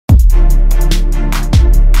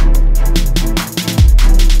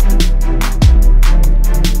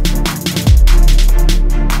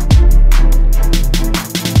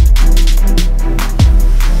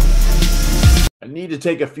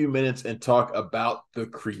take a few minutes and talk about The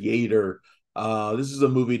Creator. This is a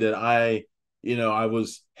movie that I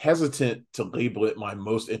was hesitant to label it my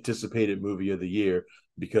most anticipated movie of the year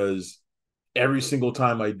because every single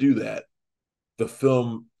time I do that, the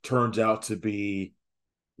film turns out to be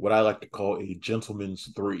what I like to call a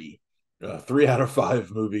gentleman's three, 3 out of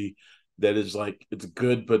 5 movie that is like it's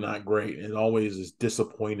good but not great, and it always is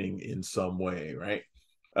disappointing in some way, right?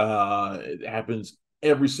 It happens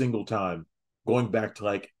every single time, going back to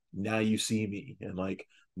like Now You See Me and like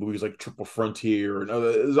movies like Triple Frontier, and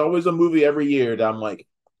there's always a movie every year that I'm like,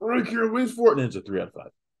 I can't wait for it, and it's a 3 out of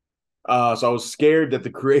 5. So I was scared that The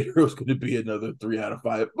Creator was going to be another 3 out of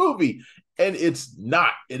 5 movie, and it's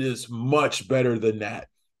not. It is much better than that.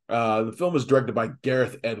 The film is directed by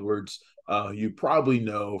Gareth Edwards. You probably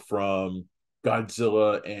know from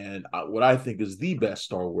Godzilla and what I think is the best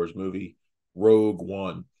Star Wars movie, Rogue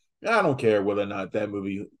One. I don't care whether or not that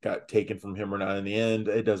movie got taken from him or not in the end.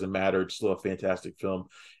 It doesn't matter. It's still a fantastic film.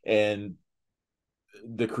 And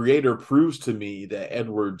The Creator proves to me that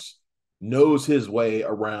Edwards knows his way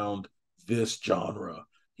around this genre.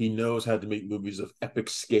 He knows how to make movies of epic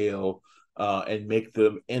scale and make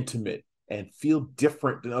them intimate and feel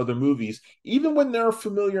different than other movies, even when there are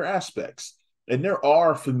familiar aspects. And there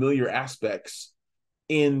are familiar aspects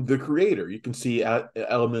in The Creator. You can see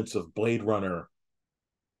elements of Blade Runner,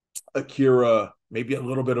 Akira, maybe a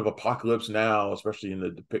little bit of Apocalypse Now, especially in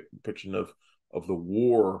the depiction of the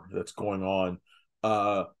war that's going on.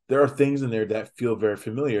 There are things in there that feel very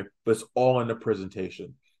familiar, but it's all in the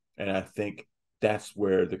presentation. And I think that's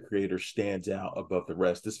where The Creator stands out above the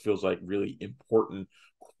rest. This feels like really important,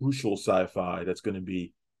 crucial sci-fi that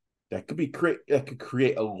could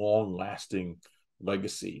create a long-lasting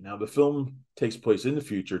legacy. Now, the film takes place in the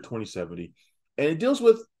future, 2070, and it deals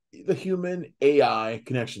with the human AI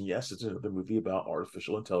connection. Yes, it's another movie about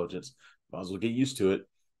artificial intelligence. Might as well get used to it.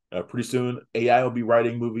 Pretty soon, AI will be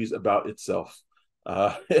writing movies about itself.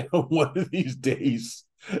 One of these days,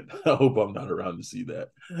 I hope I'm not around to see that.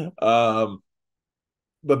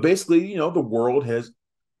 But basically, the world has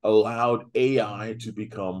allowed AI to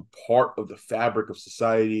become part of the fabric of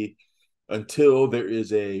society until there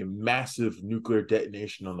is a massive nuclear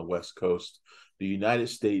detonation on the West Coast. The United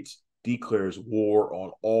States declares war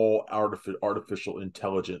on all artificial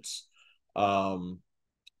intelligence,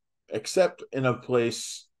 except in a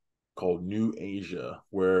place called New Asia,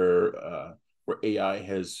 where AI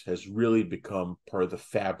has really become part of the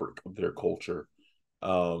fabric of their culture.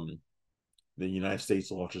 The United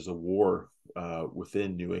States launches a war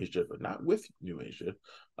within New Asia, but not with New Asia,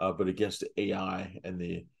 but against the AI and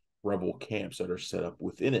the rebel camps that are set up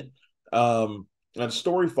within it. And the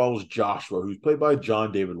story follows Joshua, who's played by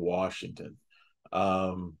John David Washington.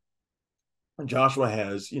 Um, Joshua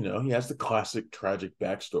he has the classic tragic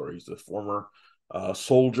backstory. He's a former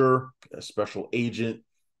soldier, a special agent,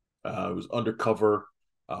 who was undercover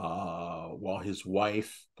while his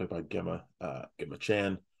wife, played by Gemma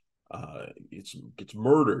Chan, gets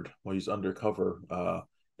murdered while he's undercover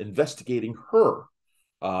investigating her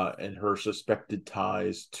and her suspected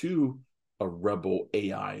ties to a rebel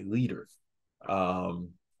AI leader.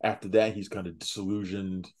 After that, he's kind of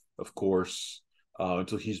disillusioned, of course,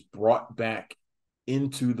 until he's brought back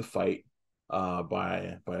into the fight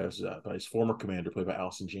by his former commander, played by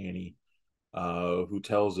Allison Janney, who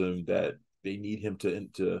tells him that they need him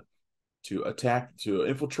to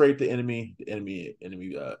infiltrate the enemy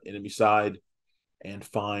side and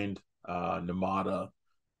find Namada,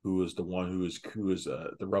 who is the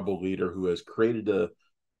rebel leader who has created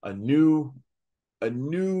a new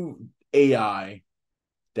AI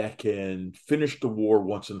that can finish the war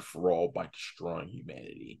once and for all by destroying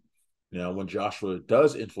humanity. Now, when Joshua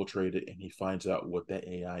does infiltrate it and he finds out what that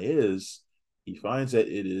AI is, he finds that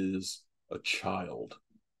it is a child.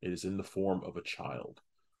 It is in the form of a child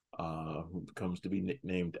who comes to be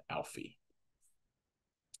nicknamed Alfie.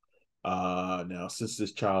 Now, since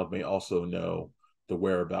this child may also know the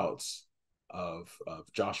whereabouts of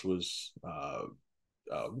Joshua's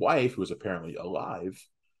wife, who is apparently alive,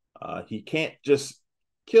 he can't just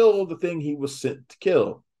kill the thing he was sent to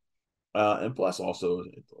kill. And plus, also,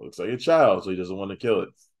 it looks like a child, so he doesn't want to kill it.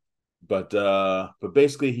 But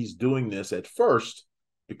basically, he's doing this at first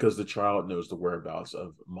because the child knows the whereabouts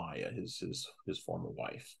of Maya, his former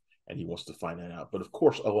wife, and he wants to find that out. But of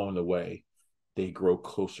course, along the way, they grow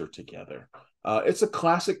closer together. It's a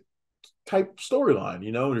classic type storyline.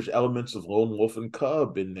 There's elements of Lone Wolf and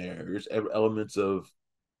Cub in there. There's elements of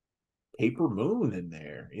Paper Moon in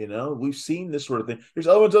there. We've seen this sort of thing. There's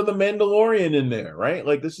elements of The Mandalorian in there, right?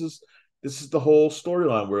 Like this is the whole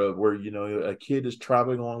storyline where a kid is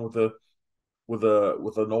traveling along with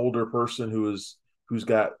an older person who who's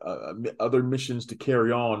got other missions to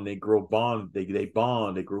carry on. They grow bond. They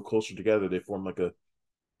bond. They grow closer together. They form like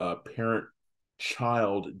a parent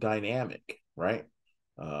child dynamic, right?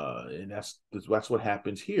 And that's what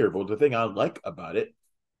happens here. But the thing I like about it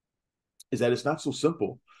is that it's not so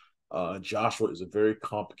simple. Joshua is a very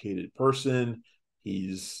complicated person.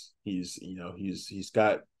 He's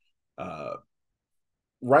got uh,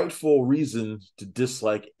 rightful reason to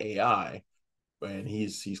dislike AI, and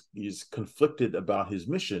he's conflicted about his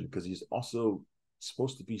mission because he's also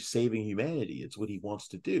supposed to be saving humanity. It's what he wants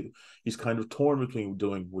to do. He's kind of torn between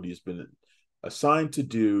doing what he's been assigned to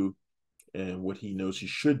do and what he knows he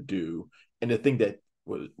should do, and the thing that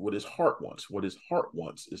what his heart wants. What his heart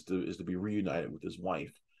wants is to be reunited with his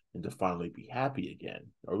wife and to finally be happy again,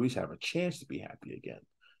 or at least have a chance to be happy again.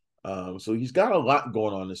 So he's got a lot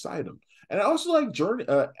going on inside him, and I also like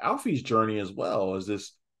Alfie's journey as well as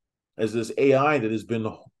this AI that has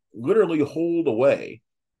been literally holed away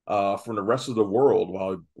from the rest of the world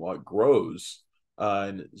while it grows,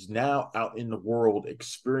 and is now out in the world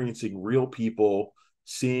experiencing real people,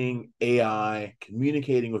 seeing AI,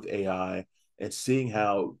 communicating with AI, and seeing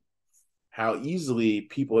how easily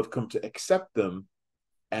people have come to accept them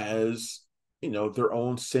as their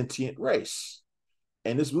own sentient race.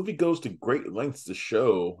 And this movie goes to great lengths to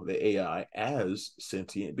show the AI as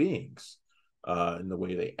sentient beings, in the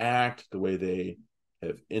way they act, the way they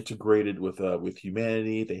have integrated with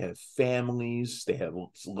humanity. They have families, they have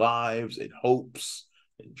lives and hopes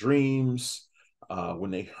and dreams. When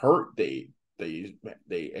they hurt, they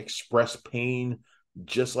express pain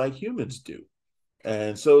just like humans do.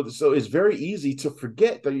 And so it's very easy to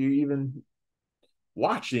forget that you're even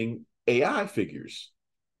watching AI figures.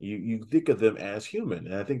 You think of them as human,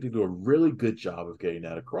 and I think they do a really good job of getting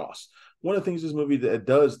that across. One of the things this movie that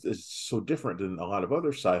does is so different than a lot of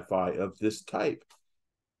other sci-fi of this type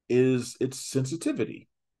is its sensitivity,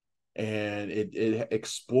 and it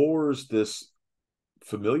explores this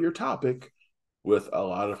familiar topic with a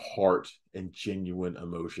lot of heart and genuine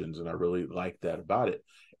emotions, and I really like that about it.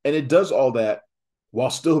 And it does all that while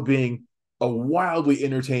still being a wildly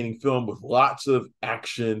entertaining film with lots of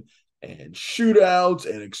action and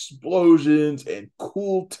shootouts and explosions and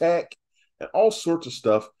cool tech and all sorts of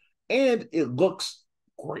stuff. And it looks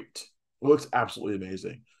great. It looks absolutely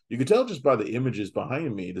amazing. You can tell just by the images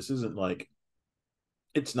behind me, this isn't like,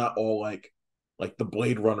 it's not all like the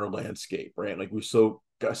Blade Runner landscape, right? Like we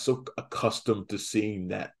got so accustomed to seeing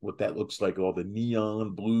that, what that looks like, all the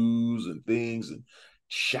neon blues and things and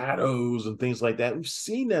shadows and things like that. We've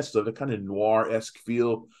seen that stuff, the kind of noir-esque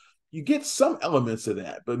feel. You get some elements of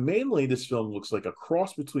that, but mainly this film looks like a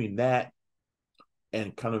cross between that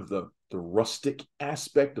and kind of the rustic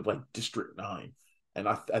aspect of like District 9. And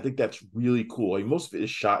I think that's really cool. Like most of it is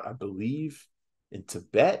shot, I believe, in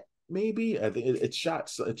Tibet, maybe. I think it's shot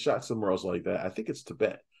somewhere else like that. I think it's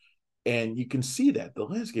Tibet. And you can see that the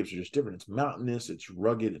landscapes are just different. It's mountainous, it's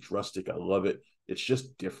rugged, it's rustic. I love it. It's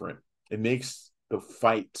just different. It makes the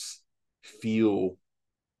fights feel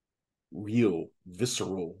real,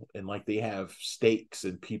 visceral, and like they have stakes,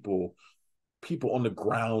 and people on the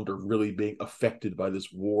ground are really being affected by this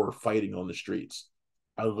war, fighting on the streets.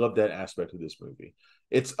 I love that aspect of this movie.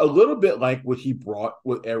 It's a little bit like what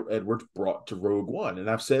Edwards brought to Rogue One. And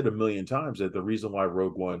I've said a million times that the reason why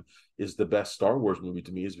Rogue One is the best Star Wars movie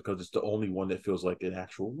to me is because it's the only one that feels like an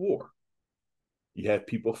actual war. You have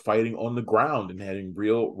people fighting on the ground and having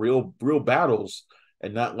real battles,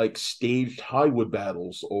 and not like staged Hollywood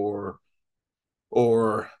battles or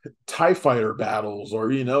TIE fighter battles,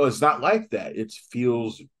 or it's not like that. It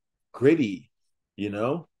feels gritty,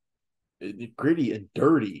 gritty and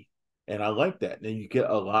dirty, and I like that. And you get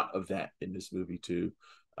a lot of that in this movie too.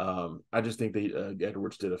 I just think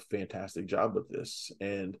Edwards did a fantastic job with this,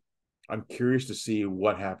 and I'm curious to see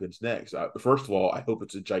what happens next. First of all, I hope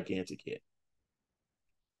it's a gigantic hit.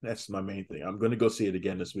 That's my main thing. I'm going to go see it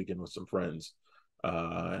again this weekend with some friends.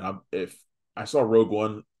 If I saw Rogue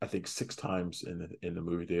One, I think 6 times in the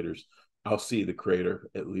movie theaters, I'll see the creator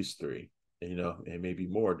at least 3, and maybe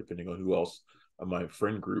more depending on who else on my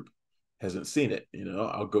friend group hasn't seen it.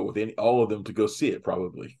 I'll go with all of them to go see it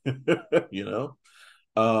probably. But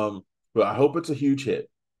I hope it's a huge hit,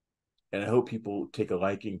 and I hope people take a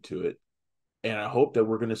liking to it, and I hope that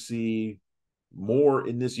we're going to see more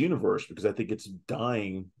in this universe, because I think it's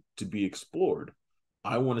dying to be explored.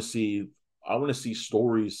 I want to see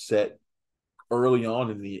stories set early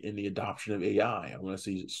on in the adoption of AI. I want to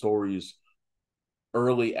see stories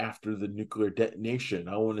early after the nuclear detonation.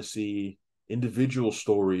 I want to see individual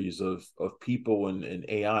stories of people and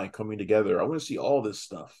AI coming together. I want to see all this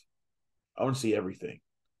stuff. I want to see everything.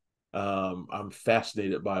 I'm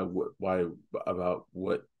fascinated by about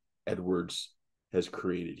what Edwards has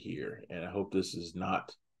created here, and I hope this is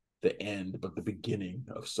not the end, but the beginning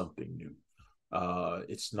of something new.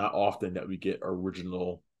 It's not often that we get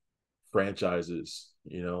original franchises,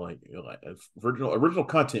 like original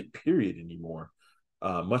content period anymore.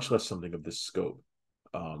 Much less something of this scope.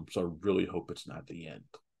 So I really hope it's not the end.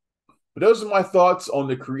 But those are my thoughts on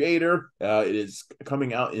The Creator. It is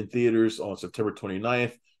coming out in theaters on September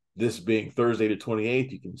 29th. This being Thursday the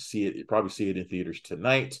 28th, you can see it. You probably see it in theaters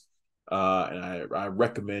tonight. And I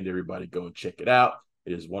recommend everybody go and check it out.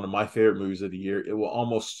 It is one of my favorite movies of the year. It will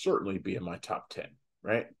almost certainly be in my top 10,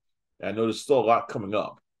 right? I know there's still a lot coming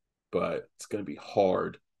up, but it's going to be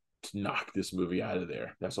hard to knock this movie out of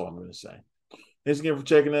there. That's all I'm going to say. Thanks again for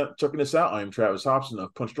checking this out. I am Travis Hopson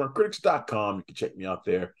of PunchDrunkCritics.com. You can check me out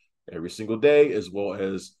there every single day, as well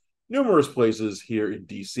as numerous places here in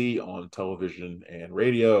DC on television and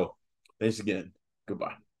radio. Thanks again.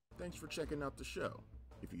 Goodbye. Thanks for checking out the show.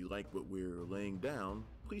 If you like what we're laying down,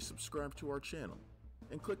 please subscribe to our channel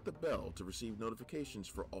and click the bell to receive notifications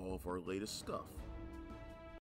for all of our latest stuff.